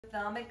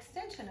thumb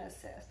extension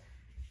assist.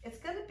 It's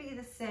going to be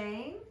the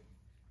same,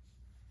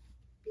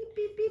 beep,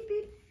 beep, beep,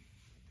 beep,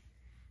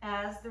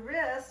 as the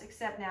wrist,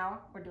 except now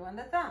we're doing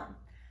the thumb.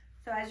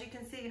 So as you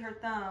can see, her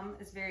thumb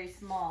is very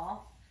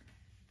small.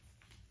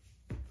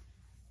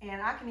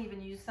 And I can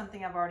even use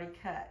something I've already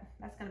cut.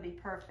 That's going to be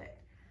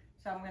perfect.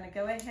 So I'm going to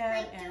go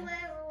ahead and...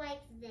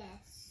 like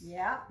this.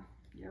 Yeah,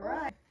 you're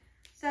right.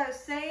 So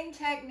same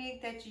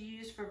technique that you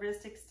use for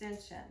wrist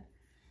extension.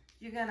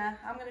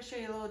 I'm going to show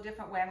you a little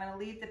different way. I'm going to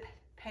leave the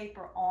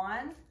paper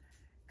on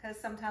because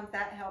sometimes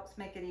that helps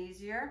make it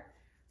easier.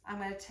 I'm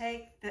going to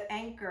take the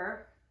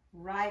anchor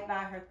right by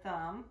her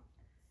thumb.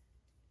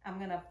 I'm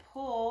going to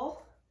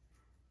pull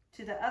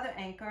to the other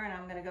anchor and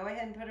I'm going to go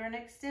ahead and put her in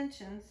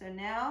extension. So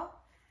now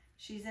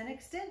she's in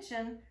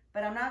extension,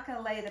 but I'm not going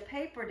to lay the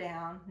paper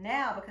down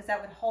now because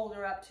that would hold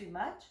her up too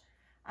much.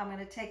 I'm going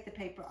to take the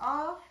paper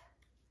off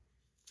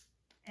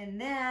and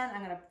then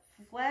I'm going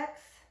to flex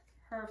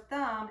her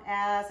thumb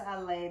as I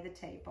lay the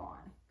tape on.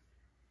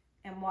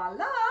 And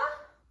voila,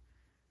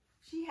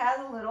 she has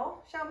a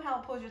little, show them how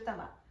it pulls your thumb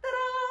up.